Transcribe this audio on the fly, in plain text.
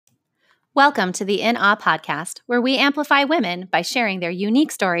Welcome to the In Awe podcast, where we amplify women by sharing their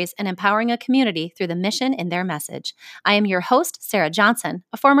unique stories and empowering a community through the mission in their message. I am your host, Sarah Johnson,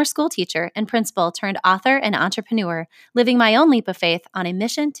 a former school teacher and principal turned author and entrepreneur, living my own leap of faith on a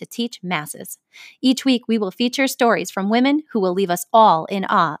mission to teach masses. Each week, we will feature stories from women who will leave us all in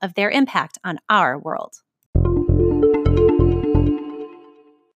awe of their impact on our world.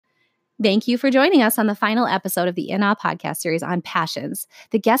 Thank you for joining us on the final episode of the In Awe podcast series on passions.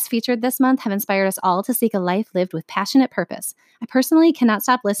 The guests featured this month have inspired us all to seek a life lived with passionate purpose. I personally cannot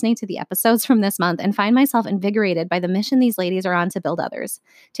stop listening to the episodes from this month and find myself invigorated by the mission these ladies are on to build others.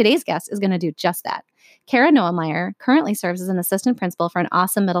 Today's guest is going to do just that. Kara Noemeyer currently serves as an assistant principal for an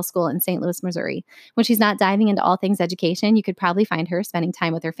awesome middle school in St. Louis, Missouri. When she's not diving into all things education, you could probably find her spending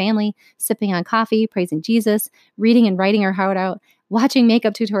time with her family, sipping on coffee, praising Jesus, reading and writing her heart out, watching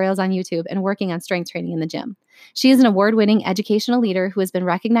makeup tutorials on YouTube, and working on strength training in the gym. She is an award-winning educational leader who has been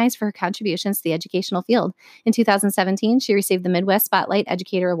recognized for her contributions to the educational field. In 2017, she received the Midwest Spotlight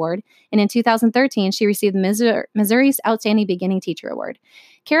Educator Award, and in 2013, she received the Missouri's Outstanding Beginning Teacher Award.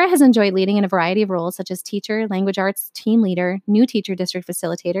 Kara has enjoyed leading in a variety of roles such as teacher, language arts team leader, new teacher district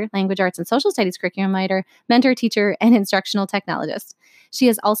facilitator, language arts and social studies curriculum writer, mentor teacher, and instructional technologist. She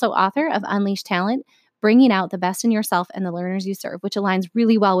is also author of Unleash Talent, Bringing Out the Best in Yourself and the Learners You Serve, which aligns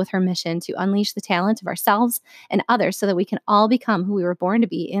really well with her mission to unleash the talent of ourselves and others so that we can all become who we were born to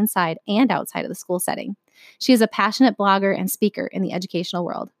be inside and outside of the school setting. She is a passionate blogger and speaker in the educational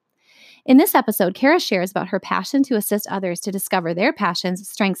world. In this episode, Kara shares about her passion to assist others to discover their passions,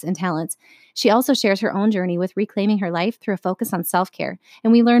 strengths, and talents. She also shares her own journey with reclaiming her life through a focus on self-care,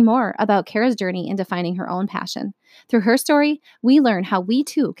 and we learn more about Kara's journey in defining her own passion. Through her story, we learn how we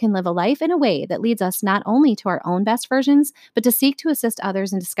too can live a life in a way that leads us not only to our own best versions, but to seek to assist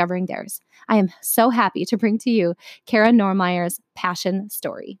others in discovering theirs. I am so happy to bring to you Kara Noemeyer's passion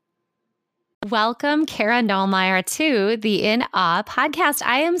story. Welcome, Kara Noemeyer, to the In Awe podcast.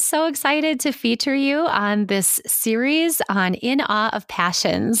 I am so excited to feature you on this series on In Awe of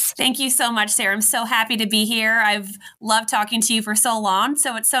Passions. Thank you so much, Sarah. I'm so happy to be here. I've loved talking to you for so long,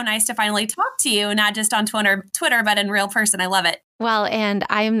 so it's so nice to finally talk to you, not just on Twitter, but in real person. I love it. Well, and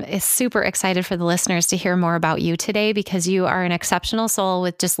I'm super excited for the listeners to hear more about you today because you are an exceptional soul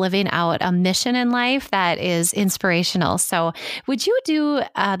with just living out a mission in life that is inspirational. So would you do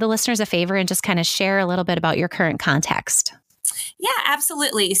the listeners a favor and just kind of share a little bit about your current context? Yeah,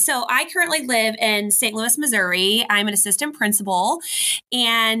 absolutely. So I currently live in St. Louis, Missouri. I'm an assistant principal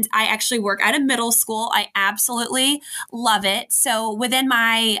and I actually work at a middle school. I absolutely love it. So within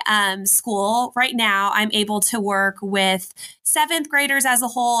my school right now, I'm able to work with seventh graders as a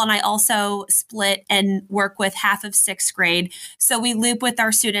whole. And I also split and work with half of sixth grade. So we loop with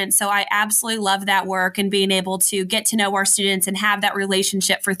our students. So I absolutely love that work and being able to get to know our students and have that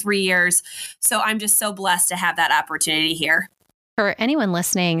relationship for 3 years. So I'm just so blessed to have that opportunity here. For anyone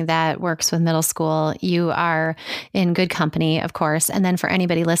listening that works with middle school, you are in good company, of course. And then for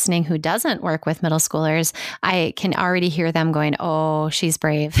anybody listening who doesn't work with middle schoolers, I can already hear them going, "Oh, she's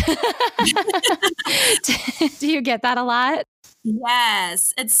brave." Do you get that a lot?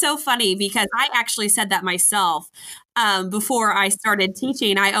 Yes, it's so funny because I actually said that myself. Before I started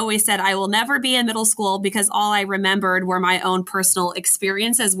teaching, I always said I will never be in middle school because all I remembered were my own personal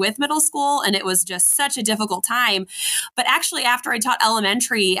experiences with middle school. And it was just such a difficult time. But actually, after I taught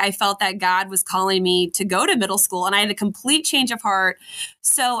elementary, I felt that God was calling me to go to middle school and I had a complete change of heart.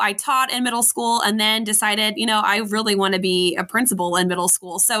 So I taught in middle school and then decided, I really want to be a principal in middle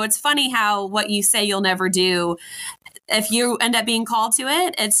school. So it's funny how what you say you'll never do, if you end up being called to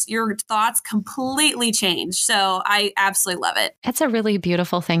it, it's your thoughts completely change. So I absolutely love it. It's a really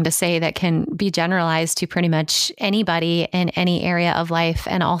beautiful thing to say that can be generalized to pretty much anybody in any area of life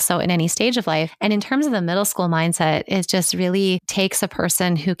and also in any stage of life. And in terms of the middle school mindset, it just really takes a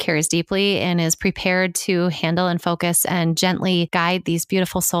person who cares deeply and is prepared to handle and focus and gently guide these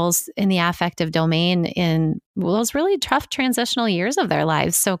beautiful souls in the affective domain in those really tough transitional years of their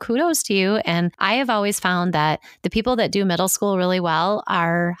lives. So kudos to you. And I have always found that the people that do middle school really well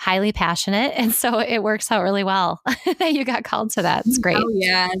are highly passionate. And so it works out really well that you got called to that. It's great. Oh,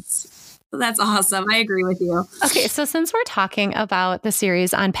 yes. That's awesome. I agree with you. Okay. So since we're talking about the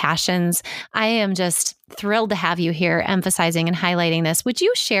series on passions, I am just thrilled to have you here emphasizing and highlighting this. Would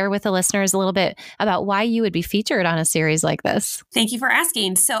you share with the listeners a little bit about why you would be featured on a series like this? Thank you for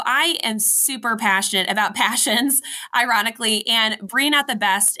asking. So I am super passionate about passions, ironically, and bringing out the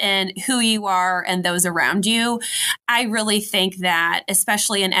best in who you are and those around you. I really think that,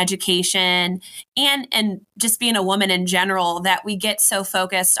 especially in education and just being a woman in general, that we get so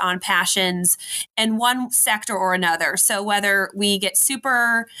focused on passions in one sector or another. So whether we get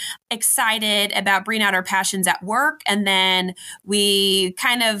super excited about bringing out our passions at work and then we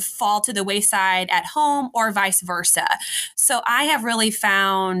kind of fall to the wayside at home, or vice versa. So I have really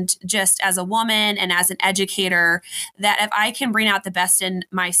found, just as a woman and as an educator, that if I can bring out the best in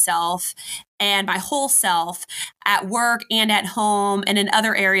myself and my whole self at work and at home and in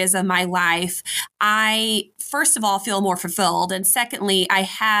other areas of my life, I, first of all, feel more fulfilled. And secondly, I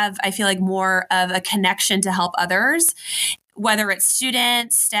feel like more of a connection to help others, whether it's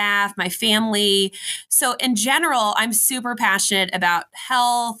students, staff, my family. So in general, I'm super passionate about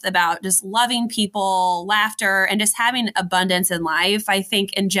health, about just loving people, laughter, and just having abundance in life. I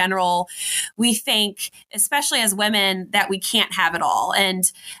think in general, we think, especially as women, that we can't have it all.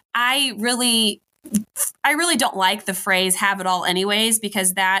 And I really don't like the phrase have it all anyways,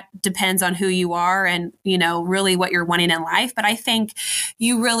 because that depends on who you are and, really what you're wanting in life. But I think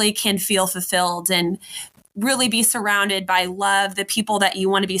you really can feel fulfilled and really be surrounded by love, the people that you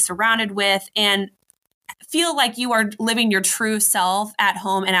want to be surrounded with, and feel like you are living your true self at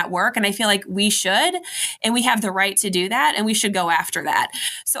home and at work. And I feel like we should, and we have the right to do that, and we should go after that.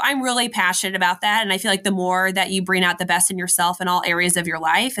 So I'm really passionate about that. And I feel like the more that you bring out the best in yourself in all areas of your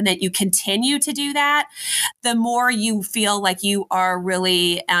life, and that you continue to do that, the more you feel like you are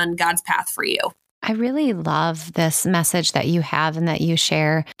really on God's path for you. I really love this message that you have and that you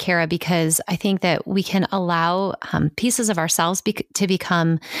share, Kara, because I think that we can allow pieces of ourselves to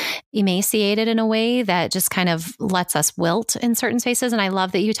become emaciated in a way that just kind of lets us wilt in certain spaces. And I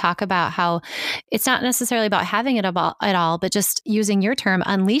love that you talk about how it's not necessarily about having it at all, but just using your term,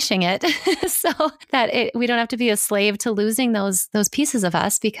 unleashing it so that we don't have to be a slave to losing those pieces of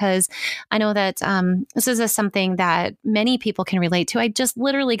us, because I know that this is something that many people can relate to. I just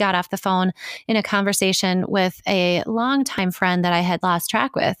literally got off the phone in a conversation with a longtime friend that I had lost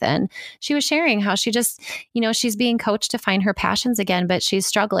track with. And she was sharing how she just, she's being coached to find her passions again, but she's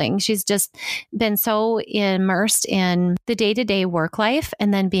struggling. She's just been so immersed in the day-to-day work life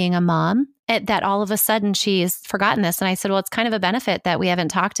and then being a mom that all of a sudden she's forgotten this. And I said, well, it's kind of a benefit that we haven't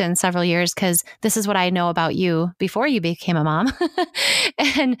talked in several years, because this is what I know about you before you became a mom.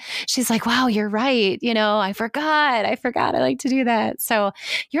 And she's like, wow, you're right. I forgot. I like to do that. So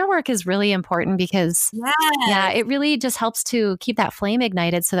your work is really important because it really just helps to keep that flame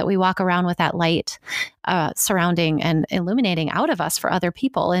ignited so that we walk around with that light surrounding and illuminating out of us for other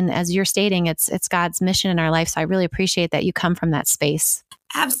people. And as you're stating, it's God's mission in our life. So I really appreciate that you come from that space.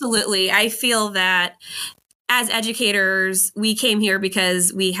 Absolutely. I feel that as educators, we came here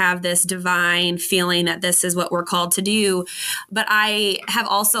because we have this divine feeling that this is what we're called to do. But I have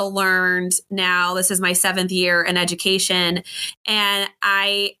also learned now, this is my 7th year in education, and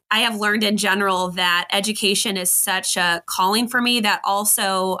I have learned in general that education is such a calling for me that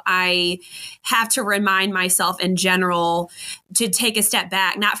also I have to remind myself in general to take a step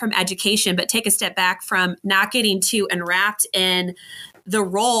back, not from education, but take a step back from not getting too enwrapped in the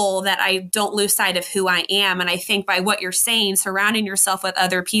role, that I don't lose sight of who I am. And I think by what you're saying, surrounding yourself with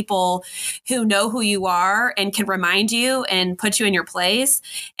other people who know who you are and can remind you and put you in your place,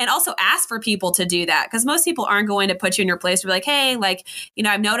 and also ask for people to do that. Because most people aren't going to put you in your place to be like, hey,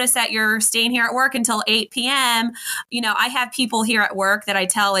 I've noticed that you're staying here at work until 8 p.m. I have people here at work that I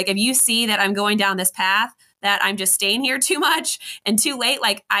tell, if you see that I'm going down this path, that I'm just staying here too much and too late,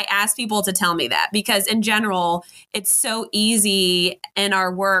 I ask people to tell me that, because in general, it's so easy in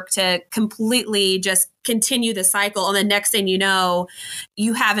our work to completely just continue the cycle. And the next thing you know,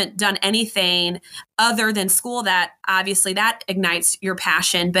 you haven't done anything other than school. That obviously that ignites your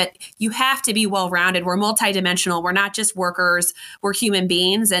passion, but you have to be well-rounded. We're multidimensional. We're not just workers, we're human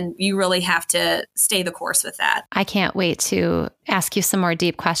beings, and you really have to stay the course with that. I can't wait to ask you some more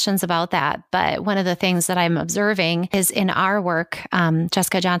deep questions about that. But one of the things that I'm observing is in our work,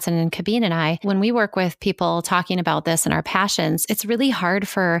 Jessica Johnson and Kabine and I, when we work with people talking about this and our passions, it's really hard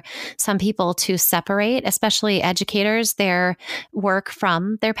for some people to separate, especially educators, their work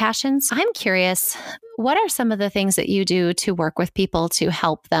from their passions. I'm curious, what are some of the things that you do to work with people to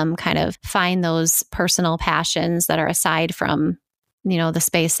help them kind of find those personal passions that are aside from the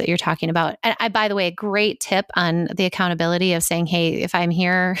space that you're talking about. And by the way, a great tip on the accountability of saying, hey, if I'm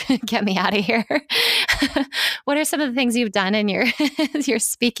here, get me out of here. What are some of the things you've done in your your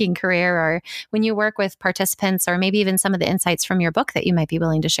speaking career, or when you work with participants, or maybe even some of the insights from your book that you might be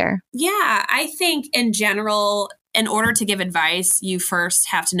willing to share? Yeah, I think in general, in order to give advice, you first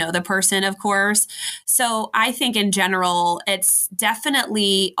have to know the person, of course. So I think in general, it's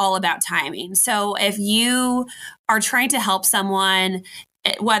definitely all about timing. So if you are trying to help someone,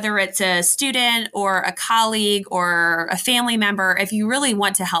 whether it's a student or a colleague or a family member, if you really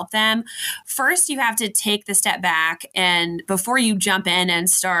want to help them, first you have to take the step back. And before you jump in and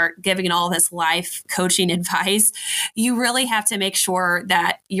start giving all this life coaching advice, you really have to make sure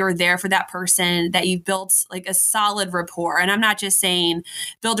that you're there for that person, that you've built like a solid rapport. And I'm not just saying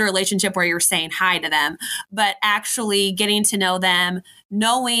build a relationship where you're saying hi to them, but actually getting to know them,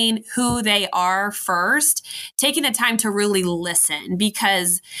 knowing who they are first, taking the time to really listen.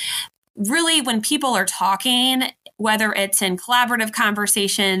 Because really, when people are talking, whether it's in collaborative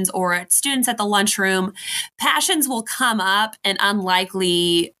conversations or at students at the lunchroom, passions will come up in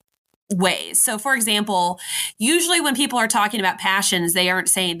unlikely ways. So, for example, usually when people are talking about passions, they aren't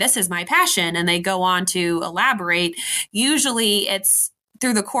saying, this is my passion, and they go on to elaborate. Usually it's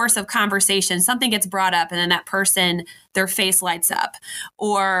through the course of conversation, something gets brought up and then that person, their face lights up,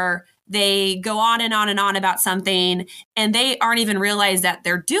 or they go on and on and on about something and they aren't even realize that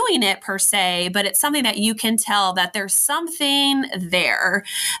they're doing it per se, but it's something that you can tell that there's something there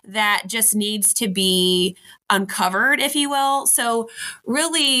that just needs to be uncovered, if you will. So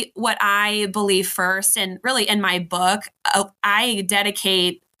really what I believe first, and really in my book, I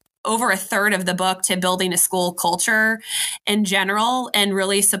dedicate over a third of the book to building a school culture in general and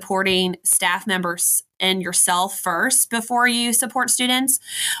really supporting staff members and yourself first before you support students,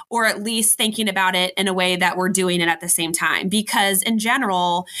 or at least thinking about it in a way that we're doing it at the same time. Because in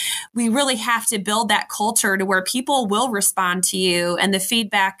general, we really have to build that culture to where people will respond to you and the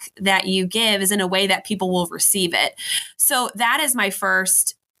feedback that you give is in a way that people will receive it. So that's my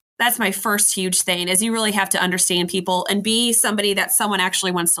first huge thing, is you really have to understand people and be somebody that someone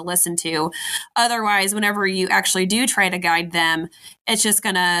actually wants to listen to. Otherwise, whenever you actually do try to guide them, it's just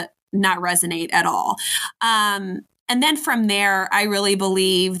going to not resonate at all. And then from there, I really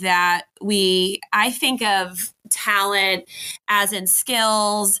believe that I think of talent as in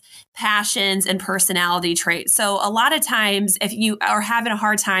skills, passions, and personality traits. So a lot of times, if you are having a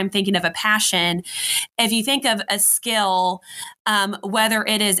hard time thinking of a passion, if you think of a skill, whether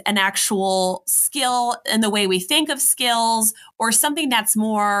it is an actual skill in the way we think of skills or something that's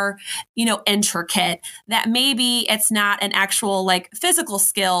more, intricate, that maybe it's not an actual like physical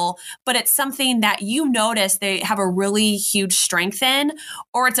skill, but it's something that you notice they have a really huge strength in,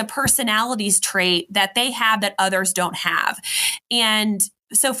 or it's a personalities trait that they have that others don't have. And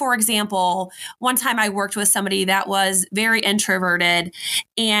so, for example, one time I worked with somebody that was very introverted,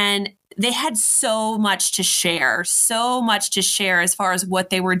 and they had so much to share as far as what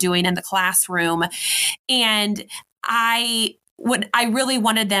they were doing in the classroom. And I really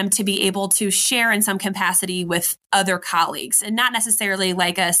wanted them to be able to share in some capacity with other colleagues, and not necessarily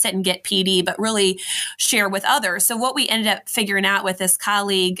like a sit and get PD, but really share with others. So what we ended up figuring out with this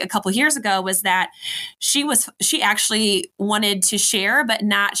colleague a couple of years ago was that she actually wanted to share, but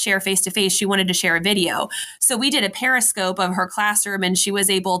not share face to face. She wanted to share a video. So we did a Periscope of her classroom, and she was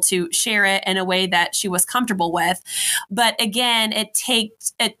able to share it in a way that she was comfortable with. But again, it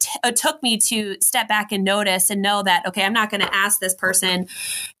took me to step back and notice and know that, okay, I'm not going to ask this person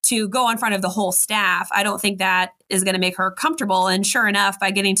to go in front of the whole staff. I don't think that is going to make her comfortable. And sure enough,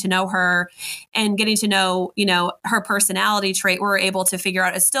 by getting to know her and getting to know, her personality trait, we're able to figure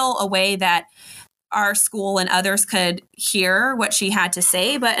out it's still a way that our school and others could hear what she had to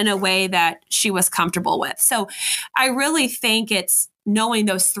say, but in a way that she was comfortable with. So I really think it's knowing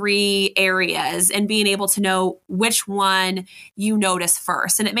those three areas and being able to know which one you notice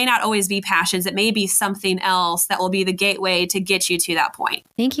first. And it may not always be passions. It may be something else that will be the gateway to get you to that point.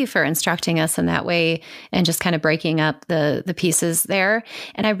 Thank you for instructing us in that way and just kind of breaking up the pieces there.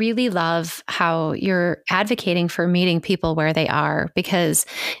 And I really love how you're advocating for meeting people where they are, because,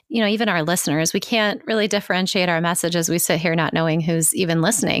 even our listeners, we can't really differentiate our message as we sit here not knowing who's even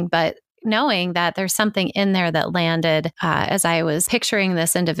listening, but knowing that there's something in there that landed as I was picturing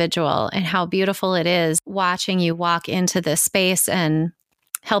this individual, and how beautiful it is watching you walk into this space and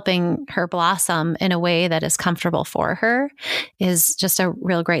helping her blossom in a way that is comfortable for her is just a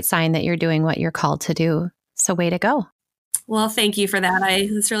real great sign that you're doing what you're called to do. So way to go. Well, thank you for that.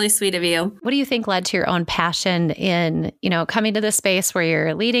 It's really sweet of you. What do you think led to your own passion in, coming to this space where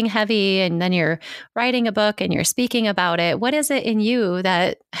you're leading heavy and then you're writing a book and you're speaking about it? What is it in you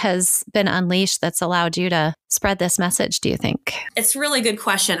that has been unleashed that's allowed you to spread this message, do you think? It's a really good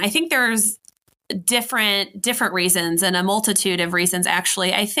question. I think there's different reasons and a multitude of reasons,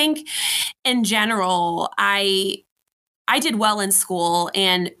 actually. I think in general, I did well in school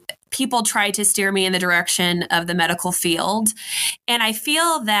and people tried to steer me in the direction of the medical field. And I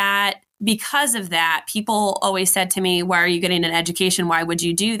feel that because of that, people always said to me, why are you getting an education? Why would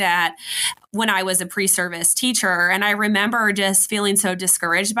you do that? When I was a pre-service teacher. And I remember just feeling so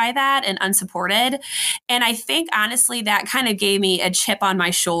discouraged by that and unsupported. And I think honestly, that kind of gave me a chip on my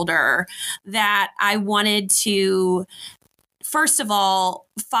shoulder that I wanted to, first of all,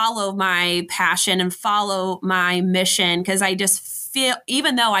 follow my passion and follow my mission, because I just feel,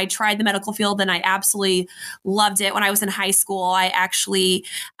 even though I tried the medical field and I absolutely loved it when I was in high school, I actually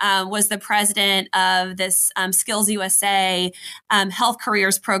was the president of this Skills USA health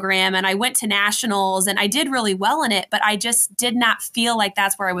careers program. And I went to nationals and I did really well in it, but I just did not feel like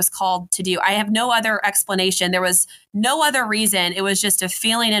that's where I was called to do. I have no other explanation. There was no other reason. It was just a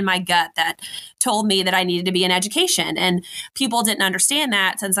feeling in my gut that told me that I needed to be in education. And people didn't understand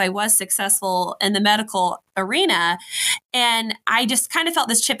that since I was successful in the medical arena. And I just kind of felt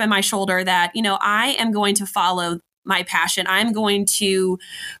this chip in my shoulder that, I am going to follow my passion. I'm going to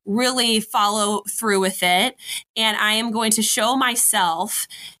really follow through with it. And I am going to show myself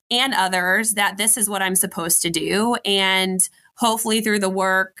and others that this is what I'm supposed to do. And hopefully through the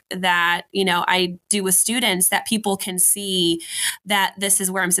work that, I do with students, that people can see that this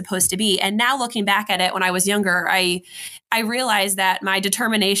is where I'm supposed to be. And now looking back at it, when I was younger, I realized that my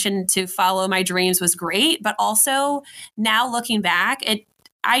determination to follow my dreams was great, but also now looking back, it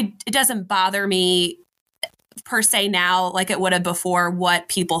doesn't bother me per se now like it would have before what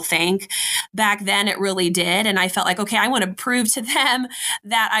people think. Back then it really did. And I felt like, okay, I want to prove to them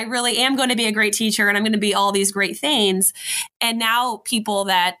that I really am going to be a great teacher and I'm going to be all these great things. And now people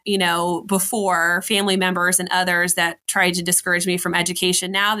that, before, family members and others that tried to discourage me from education,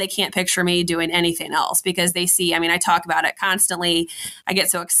 now they can't picture me doing anything else because they see, I talk about it constantly. I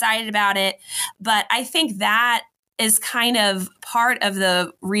get so excited about it. But I think that is kind of part of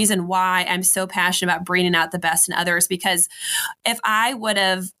the reason why I'm so passionate about bringing out the best in others, because if I would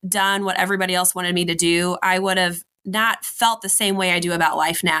have done what everybody else wanted me to do, I would have not felt the same way I do about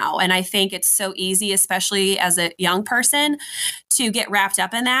life now. And I think it's so easy, especially as a young person, to get wrapped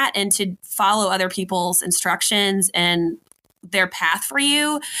up in that and to follow other people's instructions and their path for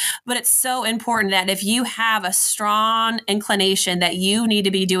you. But it's so important that if you have a strong inclination that you need to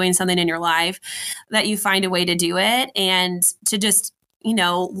be doing something in your life, that you find a way to do it and to just,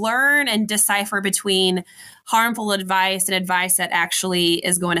 learn and decipher between harmful advice and advice that actually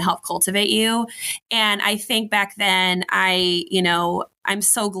is going to help cultivate you. And I think back then I'm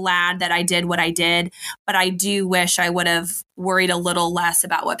so glad that I did what I did, but I do wish I would have worried a little less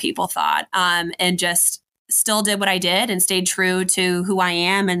about what people thought, and just still did what I did and stayed true to who I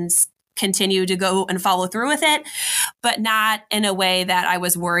am and continue to go and follow through with it, but not in a way that I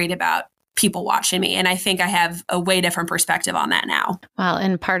was worried about people watching me. And I think I have a way different perspective on that now. Well,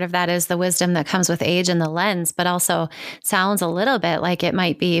 and part of that is the wisdom that comes with age and the lens, but also sounds a little bit like it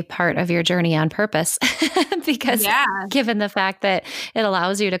might be part of your journey on purpose because given the fact that it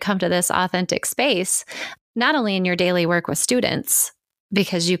allows you to come to this authentic space, not only in your daily work with students,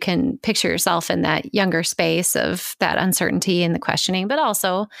 because you can picture yourself in that younger space of that uncertainty and the questioning, but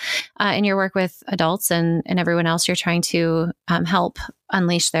also in your work with adults and everyone else you're trying to help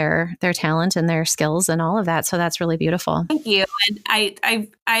unleash their talent and their skills and all of that. So that's really beautiful. Thank you. And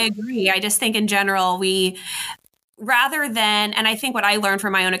I agree. I just think in general, rather than, and I think what I learned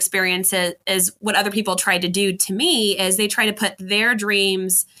from my own experience is what other people try to do to me is they try to put their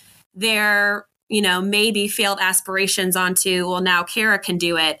dreams, their maybe failed aspirations onto, well, now Kara can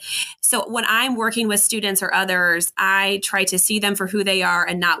do it. So when I'm working with students or others, I try to see them for who they are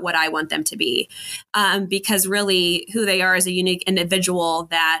and not what I want them to be. Because really who they are is a unique individual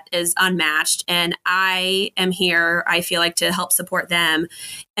that is unmatched. And I am here, I feel like, to help support them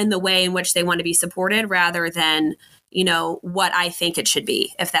in the way in which they want to be supported rather than, what I think it should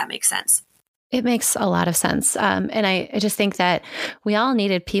be, if that makes sense. It makes a lot of sense. And I just think that we all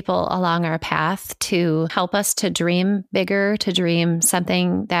needed people along our path to help us to dream bigger, to dream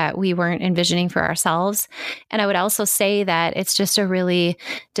something that we weren't envisioning for ourselves. And I would also say that it's just a really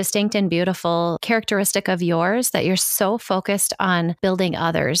distinct and beautiful characteristic of yours that you're so focused on building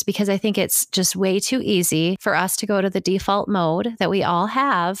others, because I think it's just way too easy for us to go to the default mode that we all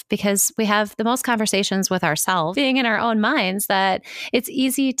have, because we have the most conversations with ourselves being in our own minds, that it's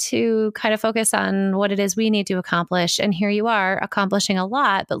easy to kind of focus on what it is we need to accomplish. And here you are accomplishing a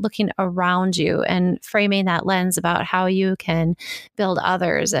lot, but looking around you and framing that lens about how you can build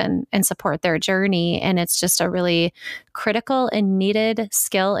others and support their journey. And it's just a really critical and needed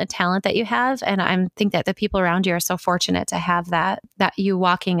skill and talent that you have. And I think that the people around you are so fortunate to have that you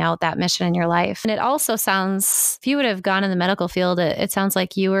walking out that mission in your life. And it also sounds, if you would have gone in the medical field, it sounds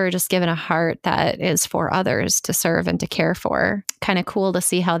like you were just given a heart that is for others to serve and to care for. Kind of cool to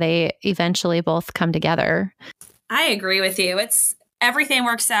see how they eventually both come together. I agree with you. It's everything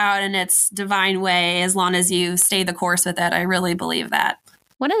works out in its divine way as long as you stay the course with it. I really believe that.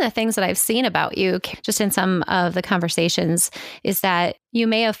 One of the things that I've seen about you, just in some of the conversations, is that you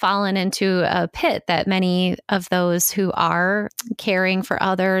may have fallen into a pit that many of those who are caring for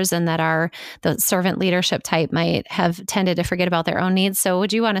others and that are the servant leadership type might have tended to forget about their own needs. So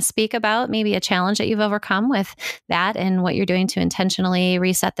would you want to speak about maybe a challenge that you've overcome with that and what you're doing to intentionally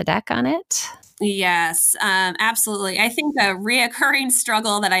reset the deck on it? Yes, absolutely. I think the reoccurring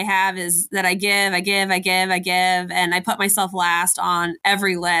struggle that I have is that I give, and I put myself last on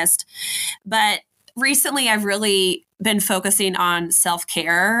every list. But recently, I've really been focusing on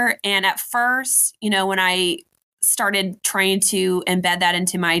self-care. And at first, when I started trying to embed that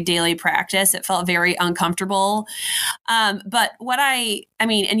into my daily practice, it felt very uncomfortable. But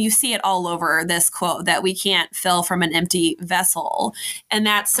and you see it all over this quote that we can't fill from an empty vessel. And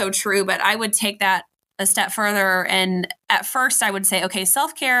that's so true. But I would take that a step further. And at first I would say, okay,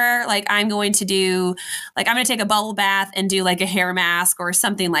 self-care, I'm going to take a bubble bath and do a hair mask or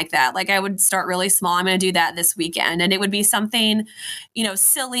something like that. I would start really small. I'm going to do that this weekend. And it would be something,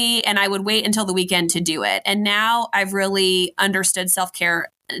 silly. And I would wait until the weekend to do it. And now I've really understood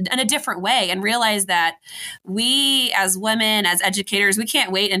self-care in a different way and realize that we as women, as educators, we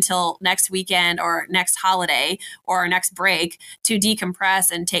can't wait until next weekend or next holiday or our next break to decompress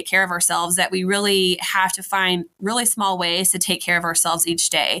and take care of ourselves, that we really have to find really small ways to take care of ourselves each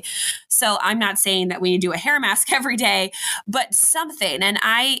day. So I'm not saying that we need to do a hair mask every day, but something. And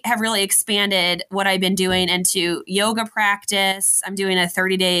I have really expanded what I've been doing into yoga practice. I'm doing a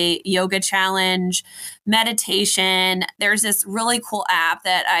 30-day yoga challenge, meditation. There's this really cool app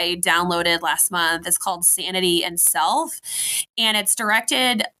that I downloaded last month. It's called Sanity and Self, and it's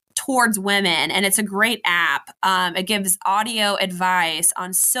directed towards women. And it's a great app. It gives audio advice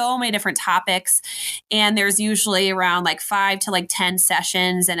on so many different topics. And there's usually around 5 to 10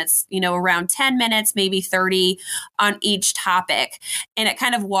 sessions. And it's, around 10 minutes, maybe 30 on each topic. And it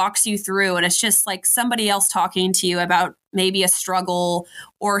kind of walks you through. And it's just like somebody else talking to you about maybe a struggle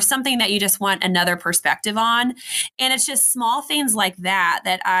or something that you just want another perspective on. And it's just small things like that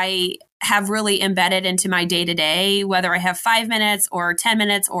I have really embedded into my day-to-day, whether I have 5 minutes or 10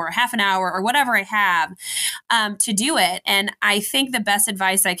 minutes or half an hour or whatever I have to do it. And I think the best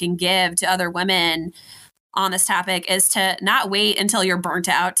advice I can give to other women on this topic is to not wait until you're burnt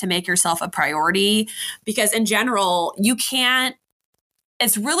out to make yourself a priority, because in general,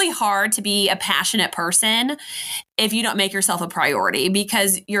 it's really hard to be a passionate person if you don't make yourself a priority,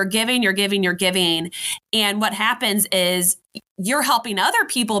 because you're giving. And what happens is you're helping other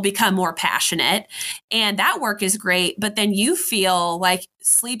people become more passionate, and that work is great. But then you feel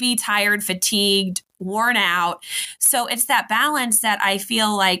sleepy, tired, fatigued, worn out. So it's that balance that I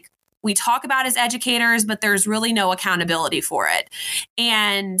feel like we talk about as educators, but there's really no accountability for it.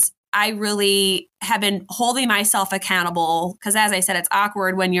 And I really have been holding myself accountable because, as I said, it's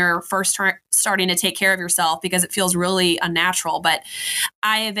awkward when you're first starting to take care of yourself because it feels really unnatural. But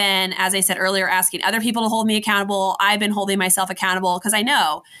I have been, as I said earlier, asking other people to hold me accountable. I've been holding myself accountable because I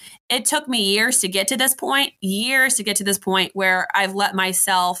know it took me years to get to this point where I've let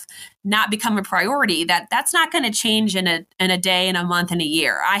myself not become a priority. That's not going to change in a day, in a month, in a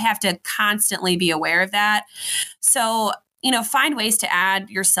year. I have to constantly be aware of that. So find ways to add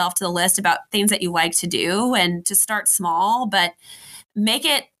yourself to the list about things that you like to do and to start small, but make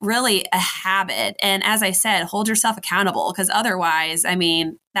it really a habit. And as I said, hold yourself accountable, because otherwise,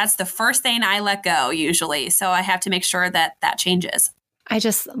 that's the first thing I let go usually. So I have to make sure that changes. I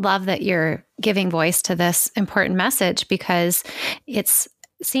just love that you're giving voice to this important message, because it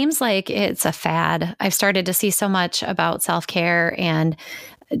seems like it's a fad. I've started to see so much about self-care and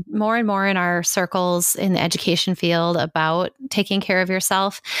more and more in our circles in the education field about taking care of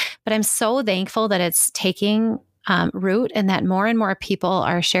yourself. But I'm so thankful that it's taking root and that more and more people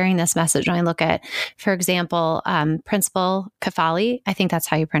are sharing this message. When I look at, for example, Principal Kafali, I think that's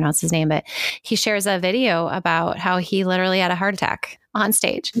how you pronounce his name, but he shares a video about how he literally had a heart attack on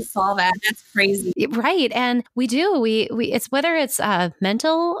stage. I saw that. That's crazy. Right. And we it's whether it's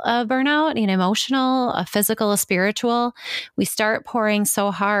mental burnout, emotional, a physical, a spiritual, we start pouring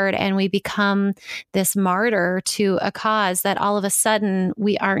so hard and we become this martyr to a cause that all of a sudden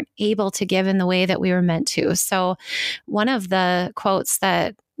we aren't able to give in the way that we were meant to. So one of the quotes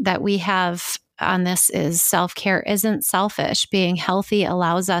that we have on this is self-care isn't selfish. Being healthy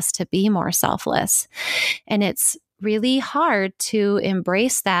allows us to be more selfless. And it's really hard to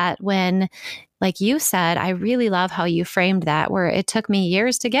embrace that when, like you said, I really love how you framed that, where it took me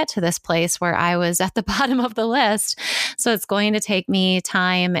years to get to this place where I was at the bottom of the list. So it's going to take me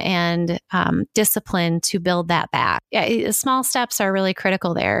time and discipline to build that back. Yeah, small steps are really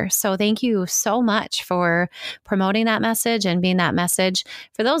critical there. So thank you so much for promoting that message and being that message.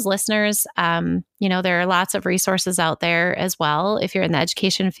 For those listeners, there are lots of resources out there as well. If you're in the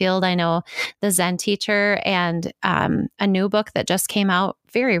education field, I know the Zen Teacher and a new book that just came out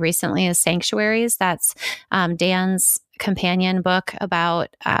very recently is Sanctuaries. That's Dan's companion book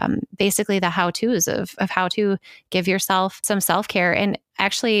about basically the how-tos of how to give yourself some self-care. And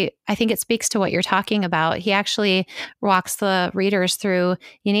actually, I think it speaks to what you're talking about. He actually walks the readers through,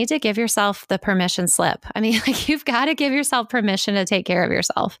 you need to give yourself the permission slip. I mean, like, you've got to give yourself permission to take care of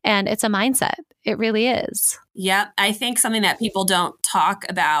yourself. And it's a mindset. It really is. Yeah, I think something that people don't talk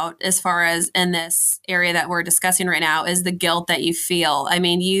about as far as in this area that we're discussing right now is the guilt that you feel. I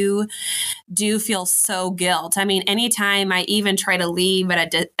mean, you do feel so guilt. I mean, anytime I even try to leave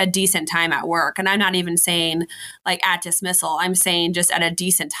at a decent time at work, and I'm not even saying like at dismissal, I'm saying just at a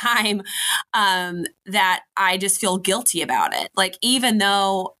decent time, that I just feel guilty about it. Like, even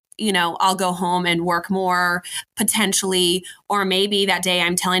though I'll go home and work more potentially, or maybe that day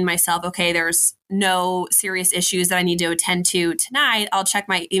I'm telling myself, okay, there's no serious issues that I need to attend to tonight. I'll check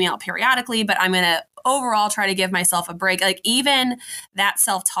my email periodically, but I'm going to overall try to give myself a break. Like, even that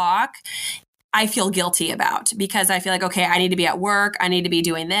self-talk, I feel guilty about, because I feel like, okay, I need to be at work. I need to be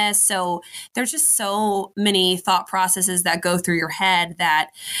doing this. So there's just so many thought processes that go through your head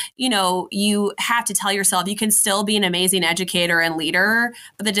that, you have to tell yourself you can still be an amazing educator and leader,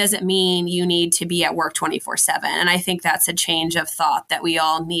 but that doesn't mean you need to be at work 24/7. And I think that's a change of thought that we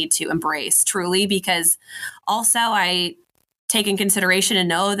all need to embrace truly, because also I take in consideration and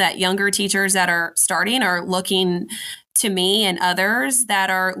know that younger teachers that are starting are looking to me and others that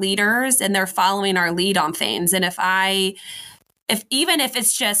are leaders, and they're following our lead on things. And even if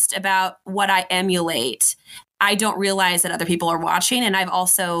it's just about what I emulate, I don't realize that other people are watching. And I've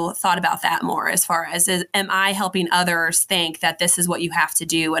also thought about that more as far as, am I helping others think that this is what you have to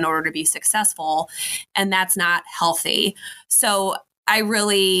do in order to be successful? And that's not healthy. So I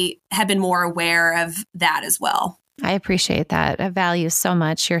really have been more aware of that as well. I appreciate that. I value so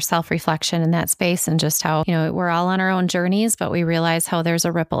much your self-reflection in that space, and just how, we're all on our own journeys, but we realize how there's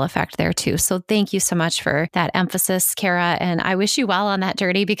a ripple effect there too. So thank you so much for that emphasis, Kara. And I wish you well on that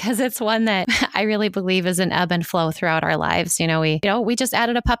journey, because it's one that I really believe is an ebb and flow throughout our lives. We just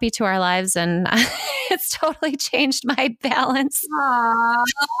added a puppy to our lives, and it's totally changed my balance. Aww,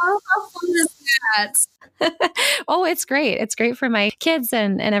 how fun is that? Oh, it's great. It's great for my kids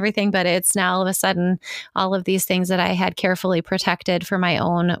and everything, but it's now all of a sudden all of these things that I had carefully protected for my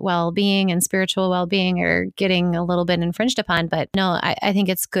own well-being and spiritual well-being are getting a little bit infringed upon. But no, I think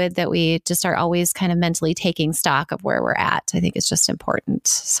it's good that we just are always kind of mentally taking stock of where we're at. I think it's just important.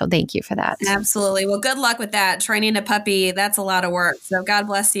 So thank you for that. Absolutely. Well, good luck with that. Training a puppy, that's a lot of work. So God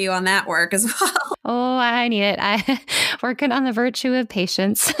bless you on that work as well. Oh, I need it. I working on the virtue of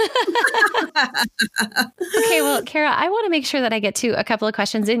patience. Okay, well, Kara, I want to make sure that I get to a couple of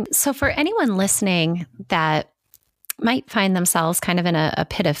questions. And so for anyone listening that might find themselves kind of in a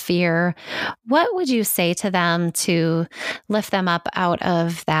pit of fear, what would you say to them to lift them up out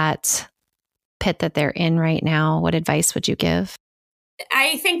of that pit that they're in right now? What advice would you give?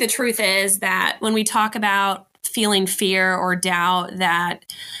 I think the truth is that when we talk about feeling fear or doubt, that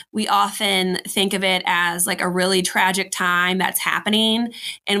we often think of it as like a really tragic time that's happening.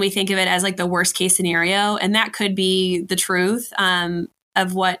 And we think of it as like the worst case scenario. And that could be the truth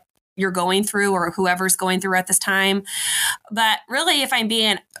of what you're going through or whoever's going through at this time. But really, if I'm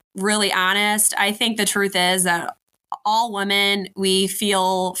being really honest, I think the truth is that all women, we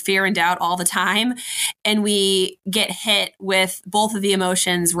feel fear and doubt all the time, and we get hit with both of the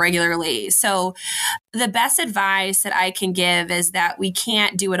emotions regularly. So the best advice that I can give is that we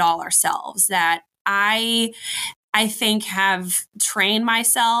can't do it all ourselves, that I think have trained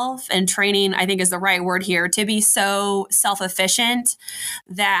myself, and training, I think is the right word here, to be so self-efficient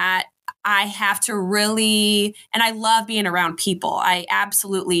that I have to really, and I love being around people. I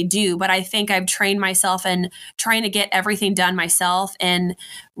absolutely do. But I think I've trained myself in trying to get everything done myself and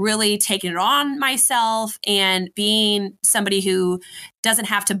really taking it on myself and being somebody who doesn't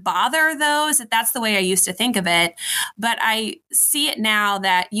have to bother those. That's the way I used to think of it. But I see it now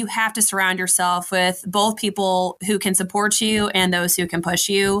that you have to surround yourself with both people who can support you and those who can push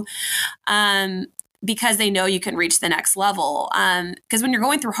you. Because they know you can reach the next level. Because when you're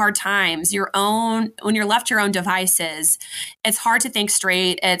going through hard times, when you're left to your own devices, it's hard to think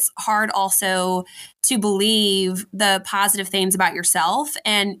straight. It's hard also to believe the positive things about yourself.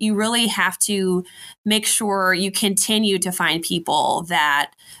 And you really have to make sure you continue to find people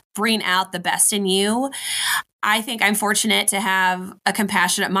that bring out the best in you. I think I'm fortunate to have a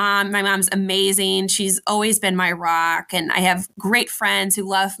compassionate mom. My mom's amazing. She's always been my rock. And I have great friends who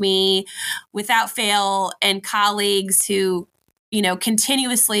love me without fail, and colleagues who,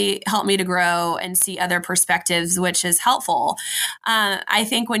 continuously help me to grow and see other perspectives, which is helpful. I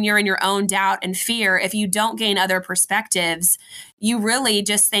think when you're in your own doubt and fear, if you don't gain other perspectives, you really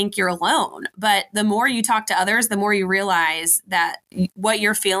just think you're alone. But the more you talk to others, the more you realize that what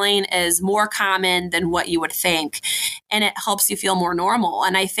you're feeling is more common than what you would think. And it helps you feel more normal.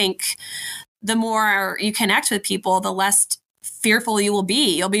 And I think the more you connect with people, the less fearful you will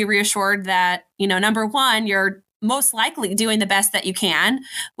be. You'll be reassured that, number one, you're most likely doing the best that you can,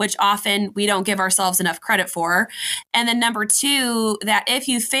 which often we don't give ourselves enough credit for. And then number two, that if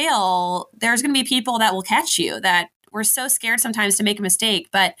you fail, there's going to be people that will catch you, that we're so scared sometimes to make a mistake.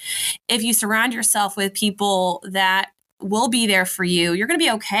 But if you surround yourself with people that will be there for you, you're going to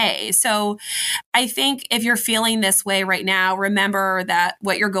be okay. So I think if you're feeling this way right now, remember that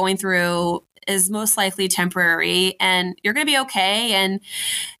what you're going through is most likely temporary, and you're going to be okay, and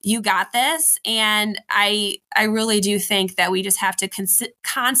you got this. And I really do think that we just have to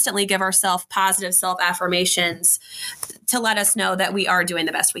constantly give ourselves positive self-affirmations to let us know that we are doing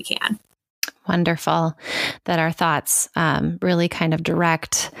the best we can. Wonderful. That our thoughts really kind of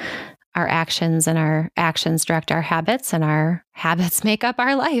direct our actions, and our actions direct our habits, and our habits make up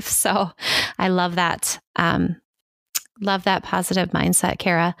our life. So I love that. Love that positive mindset,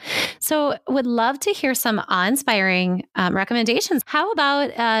 Kara. So would love to hear some awe-inspiring recommendations. How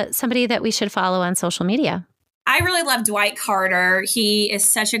about somebody that we should follow on social media? I really love Dwight Carter. He is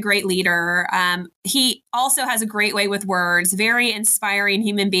such a great leader. He also has a great way with words, very inspiring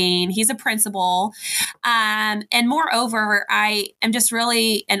human being. He's a principal. And moreover, I am just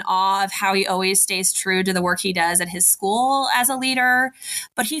really in awe of how he always stays true to the work he does at his school as a leader.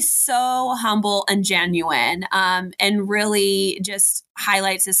 But he's so humble and genuine, and really just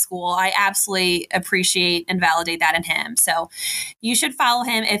highlights his school. I absolutely appreciate and validate that in him. So you should follow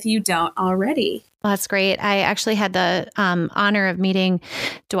him if you don't already. Well, that's great. I actually had the honor of meeting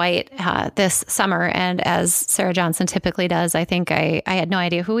Dwight this summer. And as Sarah Johnson typically does, I think I had no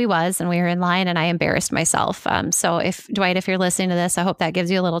idea who he was, and we were in line and I embarrassed myself. So if Dwight, if you're listening to this, I hope that gives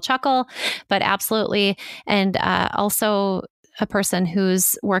you a little chuckle, but absolutely. And also a person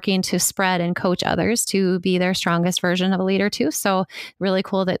who's working to spread and coach others to be their strongest version of a leader too. So really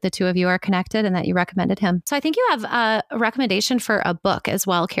cool that the two of you are connected and that you recommended him. So I think you have a recommendation for a book as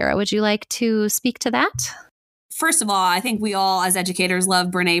well, Kara. Would you like to speak to that? First of all, I think we all as educators love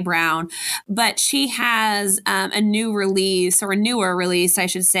Brené Brown, but she has a new release, or a newer release, I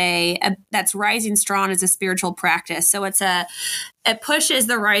should say, that's Rising Strong as a Spiritual Practice. So it pushes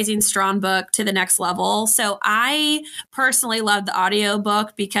the Rising Strong book to the next level. So I personally love the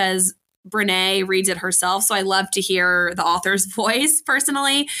audiobook because Brené reads it herself. So I love to hear the author's voice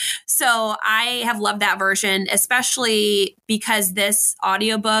personally. So I have loved that version, especially because this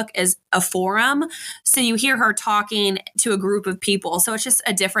audiobook is a forum. So you hear her talking to a group of people. So it's just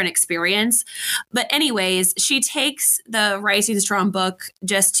a different experience. But anyways, she takes the Rising Strong book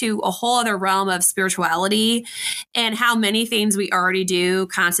just to a whole other realm of spirituality, and how many things we already do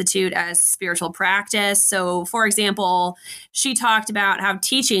constitute as spiritual practice. So for example, she talked about how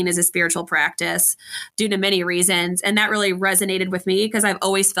teaching is a spiritual practice due to many reasons. And that really resonated with me because I've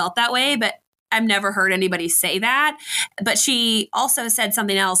always felt that way, but I've never heard anybody say that. But she also said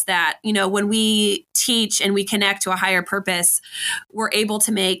something else that, when we teach and we connect to a higher purpose, we're able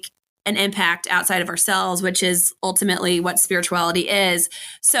to make an impact outside of ourselves, which is ultimately what spirituality is.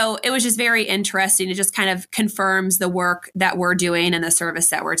 So it was just very interesting. It just kind of confirms the work that we're doing and the service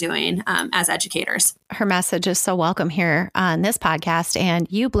that we're doing as educators. Her message is so welcome here on this podcast. And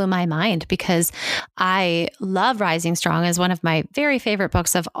you blew my mind because I love Rising Strong as one of my very favorite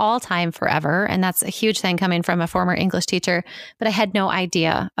books of all time forever. And that's a huge thing coming from a former English teacher. But I had no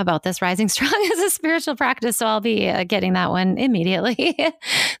idea about this Rising Strong as a spiritual practice. So I'll be getting that one immediately.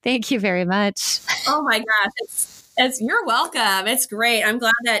 Thank you very much. Oh my gosh. You're welcome. It's great. I'm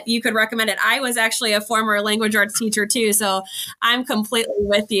glad that you could recommend it. I was actually a former language arts teacher too. So I'm completely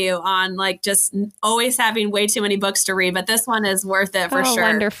with you on like just always having way too many books to read, but this one is worth it for sure.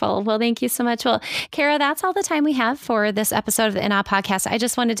 Wonderful. Well, thank you so much. Well, Kara, that's all the time we have for this episode of the In Awe Podcast. I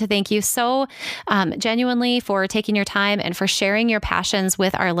just wanted to thank you so genuinely for taking your time and for sharing your passions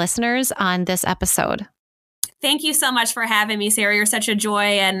with our listeners on this episode. Thank you so much for having me, Sarah. You're such a joy,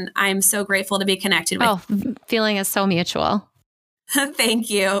 and I'm so grateful to be connected with you. Oh, feeling is so mutual. Thank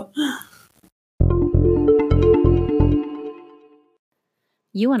you.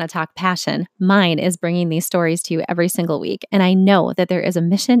 You want to talk passion. Mine is bringing these stories to you every single week. And I know that there is a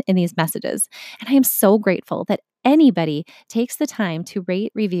mission in these messages. And I am so grateful that anybody takes the time to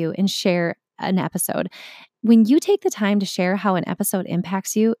rate, review, and share an episode. When you take the time to share how an episode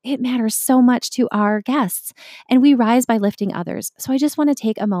impacts you, it matters so much to our guests. And we rise by lifting others. So I just want to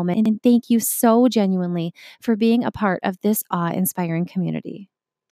take a moment and thank you so genuinely for being a part of this awe-inspiring community.